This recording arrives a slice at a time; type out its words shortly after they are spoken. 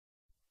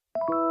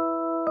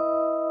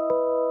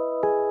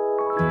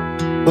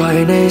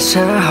為你寫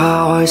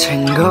下愛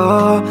情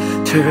歌，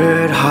脱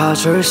下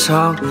沮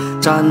喪，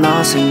讚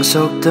那成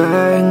熟的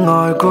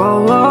愛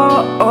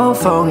過，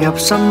放入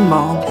心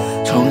網，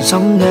重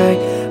新的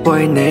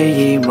為你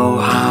而無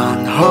限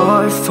開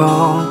放，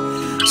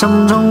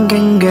心中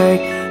荊棘，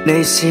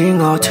你使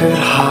我脱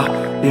下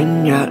軟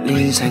弱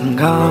練成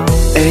歌。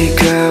Hey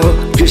girl,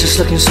 you're just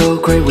looking so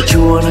great, would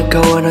you wanna go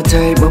on a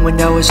date？ 每晚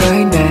又會想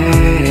起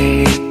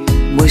你。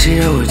每次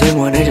約會電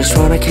話你 just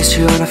wanna kiss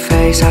you on the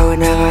face， I will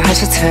never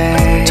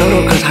hesitate。 走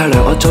到腳太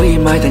涼，我早已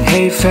買定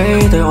戲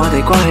飛，對我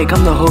哋關係感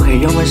到好奇，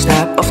用 one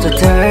step of the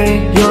day。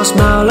 Your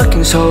smile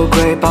looking so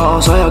great， 把我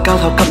所有交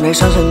託給你，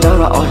相信走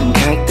落愛情劇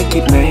的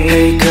結尾。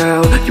Hey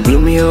girl, you blew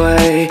me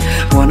away，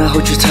 wanna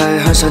hold you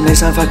tight， 向上你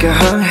散發嘅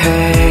香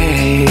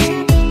氣。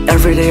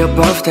Every day your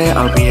birthday,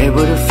 I'll be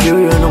able to feel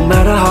you no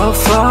matter how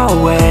far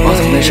away。 我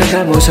同你出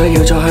街冇需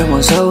要再去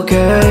望手機，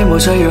冇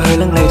需要去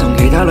拎你同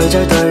其他女仔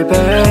對比。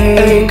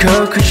Hey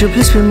girl, could you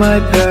please be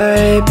my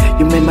babe？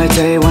 You made my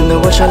day, wonder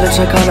what your lips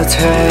are gonna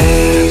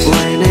taste。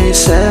 為你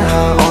寫下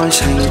愛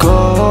情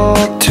歌，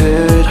脱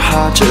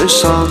下沮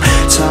喪，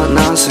摘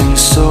那成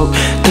熟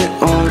的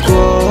愛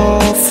過，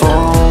放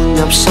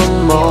入心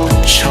網，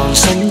藏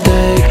心的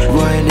為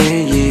你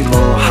而無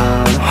限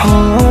開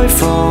放，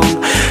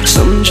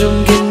心中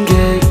荊棘，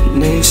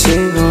你使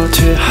我脱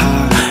下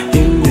軟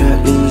弱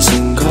練成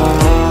歌。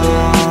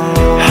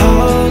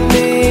Hold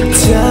me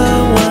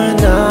down when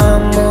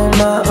I'm on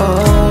my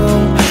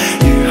own，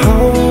 You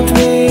hold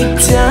me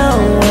down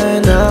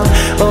when I'm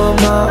on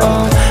my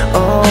own。 Oh,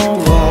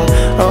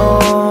 oh,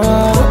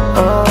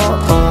 oh,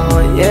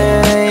 oh,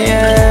 yeah,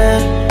 yeah.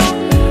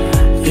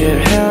 You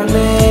held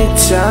me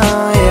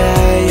down,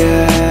 yeah,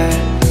 yeah。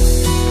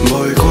 玫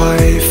瑰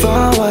花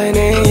為你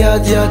一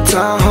一打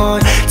開，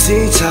只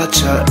擦着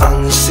銀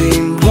線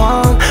灣，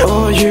我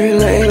與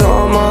你浪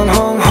漫看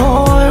開，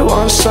幻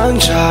想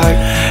着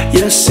一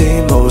事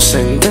無成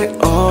的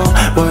我，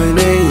為你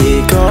而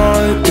改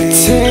變。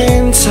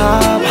天塌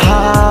下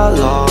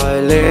來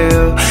了，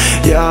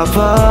也不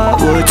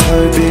會蛻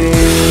變。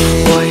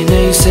為你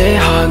寫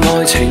下愛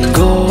情歌，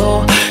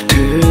脱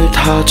下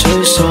沮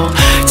喪，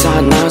摘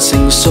那成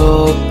熟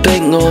的愛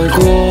過，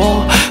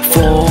放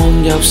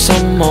入心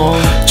網，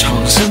藏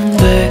心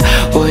的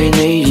為你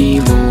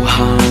而無限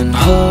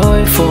開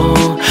放，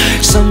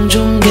心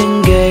中荊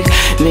棘，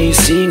你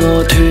使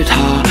我脱下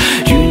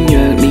軟弱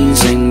練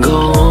成歌。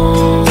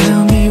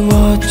Tell me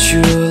what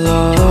you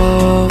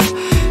love，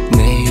 你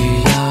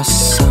一生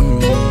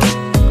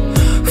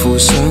附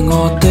上我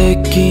的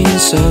肩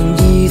上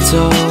衣袖，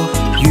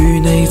與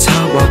你策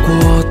劃過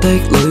的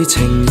旅程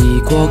移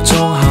國，撞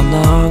下那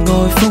愛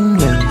風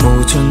鈴，無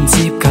盡接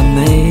近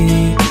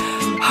你，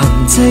痕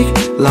跡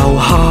留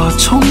下憧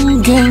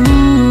憬。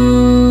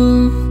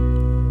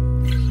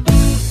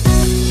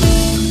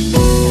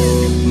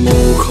無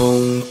窮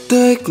的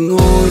愛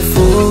火，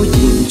延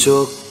續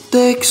的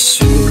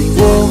漩渦，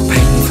平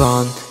凡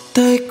的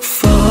快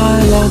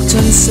樂，珍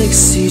惜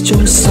是終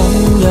生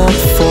一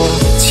課，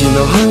前路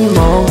虛妄，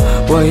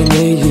為你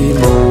而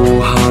無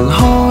限開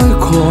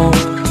闊，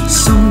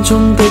心中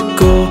的歌，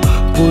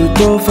貝多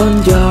芬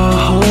也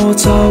可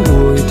找回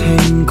聽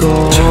過。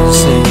長城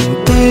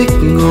的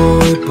愛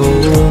布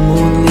滿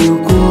了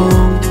光，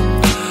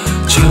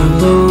長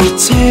路車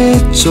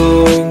載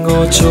我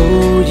早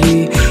已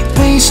悲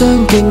傷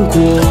經過，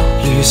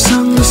餘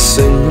生承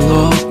諾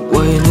為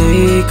你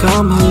減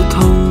去痛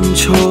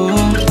楚，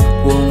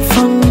黃昏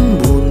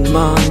緩慢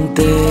地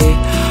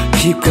貼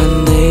近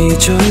你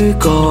嘴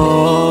角。